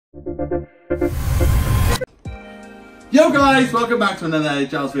Yo guys, welcome back to another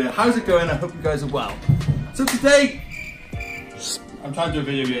Giles video. How's it going? I hope you guys are well. So today, I'm trying to do a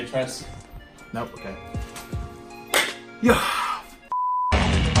video here, Tress. Nope, okay. Yeah.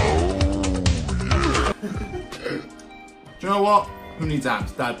 Do you know what? Who needs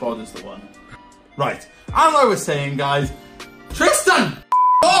abs? Dad bod is the one. Right, as I was saying guys, Tristan!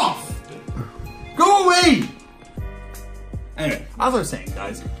 Off! Go away! Anyway, as I was saying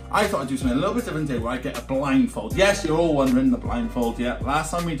guys, I thought I'd do something a little bit different today where I get a blindfold. Yes, you're all wondering the blindfold, yeah.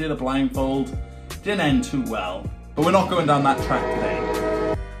 Last time we did a blindfold, didn't end too well. But we're not going down that track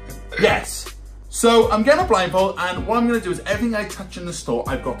today. Yes. So I'm getting a blindfold and what I'm going to do is everything I touch in the store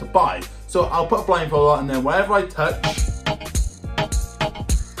I've got to buy. So I'll put a blindfold on and then wherever I touch,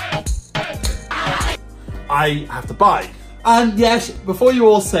 I have to buy. And yes, before you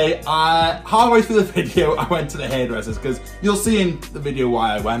all say, halfway through the video, I went to the hairdressers because you'll see in the video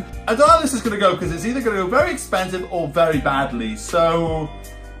why I went. I don't know how this is going to go because it's either going to go very expensive or very badly. So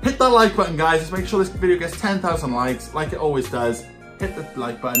hit that like button, guys. Just make sure this video gets 10,000 likes like it always does. Hit the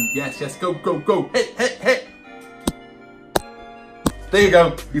like button. Yes, yes, go, go, go. Hit, hit, hit. There you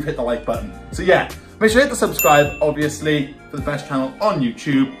go. You've hit the like button. So yeah, make sure you hit the subscribe, obviously, for the best channel on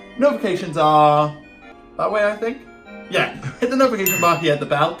YouTube. Notifications are that way, I think. Yeah, hit the notification bar here, the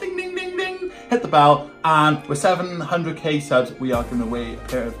bell, ding, ding, ding, ding, hit the bell, and with 700k subs, we are giving away a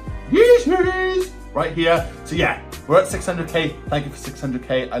pair of Yeezys right here. So yeah, we're at 600k, thank you for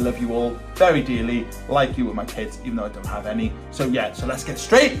 600k, I love you all very dearly, like you with my kids, even though I don't have any. So yeah, so let's get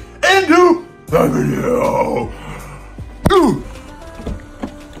straight into the video. Ooh.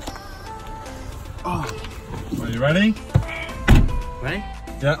 Oh. Are you ready? Ready?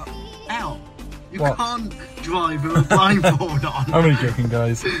 Yeah. Ow. You can't drive with a blindfold on. I'm only joking,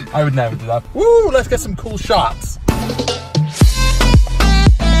 guys. I would never do that. Woo! Let's get some cool shots.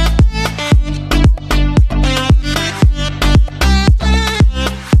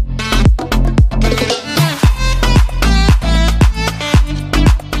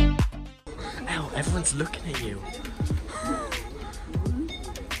 Ow, everyone's looking at you.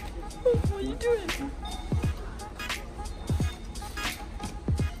 What are you doing?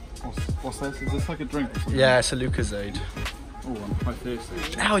 What's this? Is this like a drink or something? Yeah, it's a Lucozade. Oh, I'm quite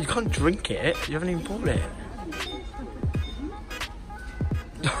thirsty. Ow, you can't drink it. You haven't even bought it.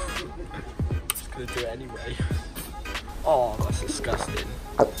 Just gonna do it anyway. Oh, that's disgusting.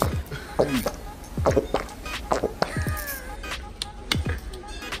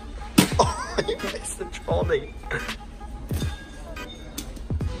 Oh, you missed the trolley.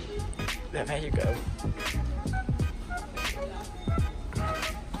 There you go.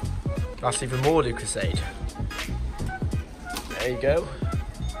 That's even more Lucozade. There you go.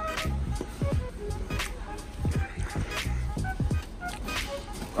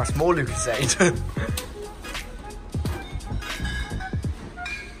 That's more Lucozade.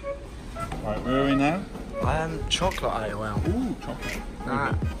 Right, where are we now? Chocolate IOL. Ooh, chocolate.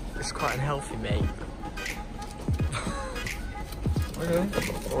 Nah, it's quite unhealthy, mate. Okay.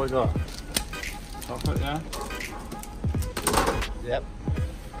 What we got? Chocolate, yeah? Yep.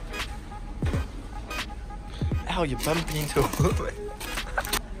 Ow, you're bumping into a woman.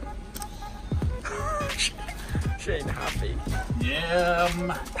 She ain't happy. Yeah.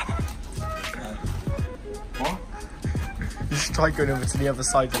 What? You just try going over to the other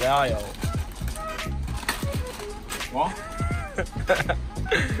side of the aisle. What?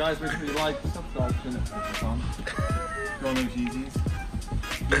 Guys, make sure you like, subscribe, turn notifications on. Go on those Yeezys.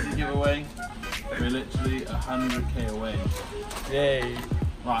 Yeezy giveaway. We're literally 100k away. Yay.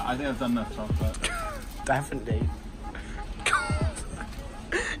 Right, I think I've done enough chocolate. Definitely.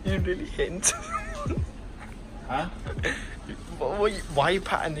 You really hint. Huh? Why are you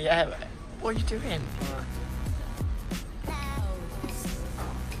patting the air? What are you doing?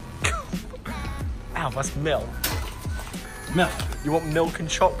 Ow, that's milk. Milk. You want milk and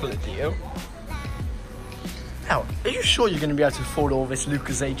chocolate, do you? Ow, are you sure you're going to be able to afford all this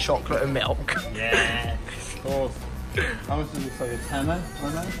Lucozade chocolate and milk? Yeah. Of course. How much is this, like a tenner?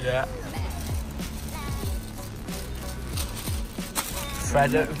 Yeah.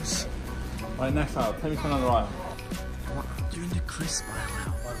 Freddos. Right, next aisle. Take me to another aisle. What? You're in the crisp aisle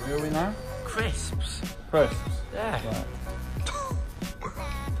now. Right, where are we now? Crisps? Crisps. Yeah. Right.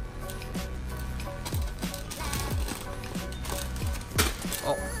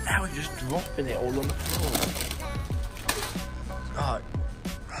 Oh, now you're just dropping it all on the floor. Oh.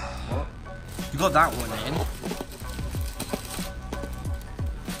 What? You got that one in.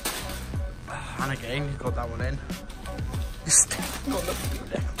 And again, you got that one in. You're stepping on the food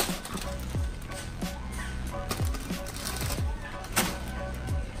now.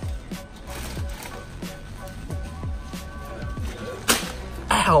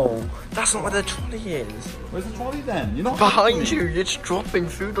 Ow! That's not where the trolley is. Where's the trolley then? You're not behind you. You're just dropping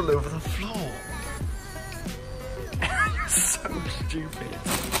food all over the floor. You're so stupid.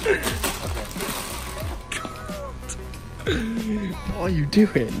 What are you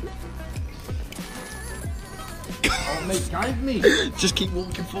doing? Oh, mate, guide me. Just keep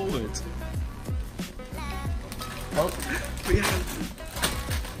walking forward. Oh, But yeah.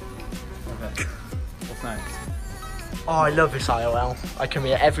 okay. What's next? Oh, I love this IOL. I come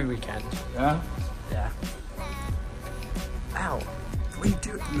here every weekend. Yeah? Yeah. Ow. What are you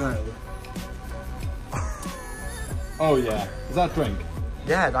doing? No. Oh, yeah. Is that a drink?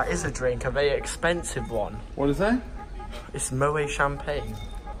 Yeah, that is a drink. A very expensive one. What is that? It's Moet champagne.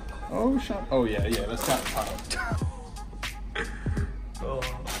 Oh, oh, yeah, let's get it out. Oh.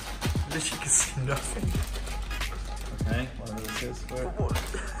 Literally can see nothing. Okay, whatever this is. What?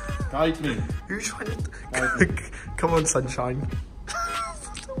 Guide me. Who's trying to... Guide me. Come on, sunshine.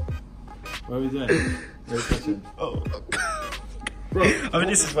 What are we doing? We're touching. Oh. Bro. I mean,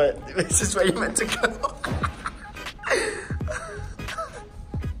 this is where you're meant to go.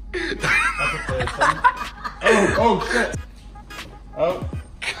 Oh, shit. Oh.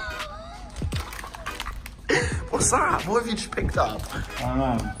 What's that? What have you just picked up? I don't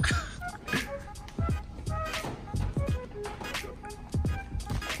know.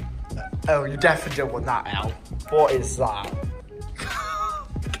 Oh, you definitely don't want that, Al. What is that?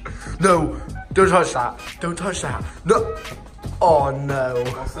 No, don't touch that. Don't touch that. No. Oh, no.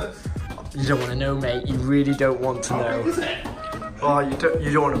 What's this? You don't want to know, mate. You really don't want to How know. big is it? Oh, you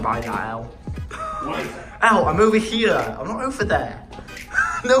don't want to buy that, Al. What is it? Al, I'm over here. I'm not over there.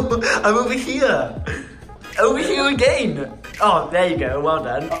 No, I'm over here. Over here again. Oh, there you go. Well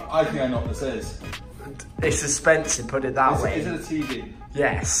done. I think I know what this is. It's expensive, put it that way. Is it a TV?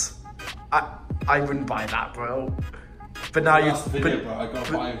 Yes. I wouldn't buy that, bro. But now That's the video, bro. I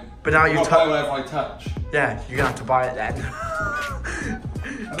gotta buy. But now you buy whatever I touch. Yeah, you're gonna have to buy it then.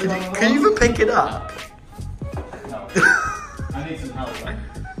 Can you even pick it up? No. I need some help then.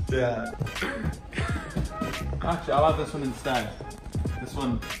 Yeah. Actually, I'll have this one instead. This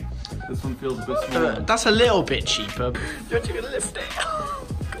one feels a bit smaller. That's a little bit cheaper. You're actually gonna lift it. Come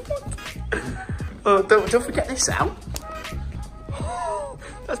on. Oh, don't forget this out.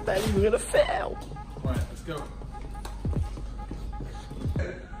 That's barely even gonna fit out. Right, let's go.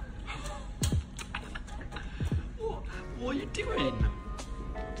 What are you doing?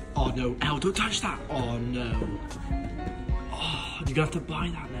 Oh no, Al, don't touch that. Oh no. Oh, you're gonna have to buy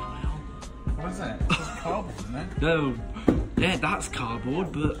that now, Al. What is it? It's cardboard, isn't it? No. Yeah, that's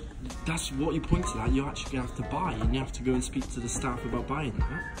cardboard, but that's what you pointed at. You're actually gonna have to buy, and you have to go and speak to the staff about buying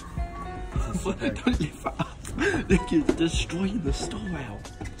that. Don't lift that up. Look, you're destroying the store, Al.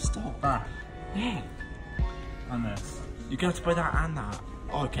 Stop. Ah. Yeah. And this. You're gonna have to buy that and that.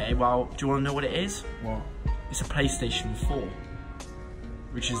 Okay, well, do you wanna know what it is? What? It's a PlayStation 4,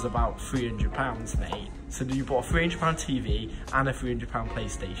 which is about £300, mate. So you bought a £300 TV and a £300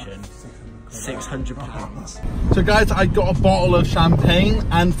 PlayStation. £600. So guys, I got a bottle of champagne,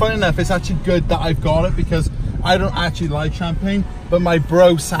 and funny enough, it's actually good that I've got it because I don't actually like champagne, but my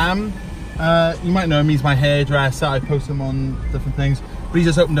bro Sam, you might know him, he's my hairdresser, I post him on different things, but he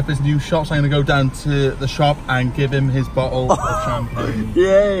just opened up his new shop, so I'm gonna go down to the shop and give him his bottle of champagne.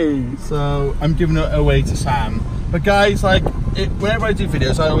 Yay! So I'm giving it away to Sam. But guys, like, whenever I do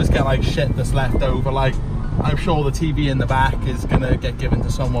videos, I always get like shit that's left over. Like, I'm sure the TV in the back is gonna get given to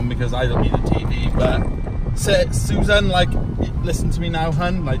someone because I don't need a TV. But Susan, like, listen to me now,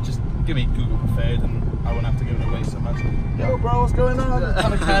 hun. Like, just give me Google preferred, and I won't have to give it away so much. Yo, bro, what's going on?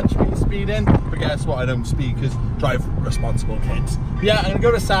 Trying to catch me speeding. But guess what? I don't speed because drive responsible kids. But yeah, I'm gonna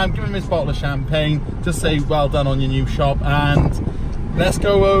go to Sam, give him his bottle of champagne, just say well done on your new shop, and let's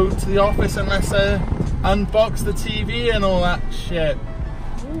go over to the office and let's unbox the TV and all that shit.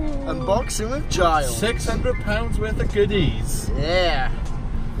 Unboxing with Giles. £600 worth of goodies. Yeah.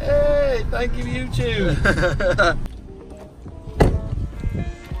 Hey, thank you, YouTube.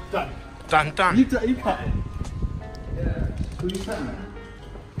 Done. Dun dun. You cutting? Yeah. Who are you cutting at?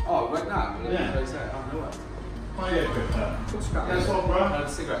 Oh, right now? Yeah. Oh, no way. Oh, yeah, quick cut. What's that? Guess what, bro? Another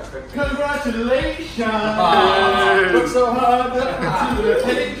cigarette quick. Congratulations! Ah. Look so hard,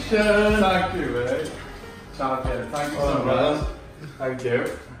 congratulations! Thank you, mate. Champion. Thank you so much. Thank you.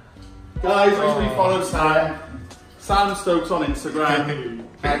 Guys, make sure you follow Sam. Sam Stokes on Instagram.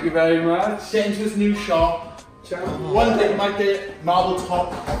 Thank you very much. Get into his new shop. One day you might get marble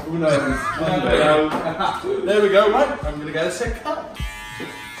top. Who knows? There we go, right? I'm gonna get a sick cut.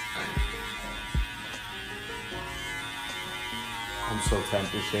 I'm so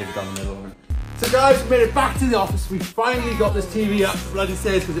tempted to shave it down the middle. So guys, we made it back to the office. We finally got this TV up the bloody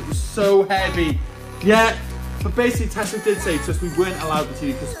stairs because it was so heavy. Yeah, but basically Tesla did say to us we weren't allowed the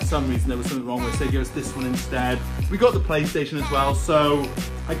TV because for some reason there was something wrong with it, so they gave us this one instead. We got the PlayStation as well, so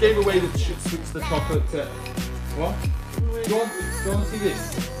I gave away the sweets, the chocolate to... What? Do you want to see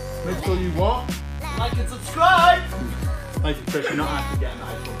this? Make sure you what? Like and subscribe! Like it, Chris, you're not actually getting that,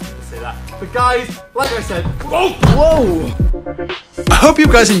 I just wanted to say that. But guys, like I said, Whoa! I hope you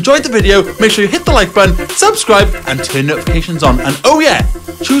guys enjoyed the video. Make sure you hit the like button, subscribe, and turn notifications on. And oh yeah,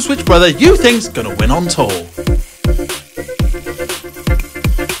 choose which brother you think's gonna win on tour.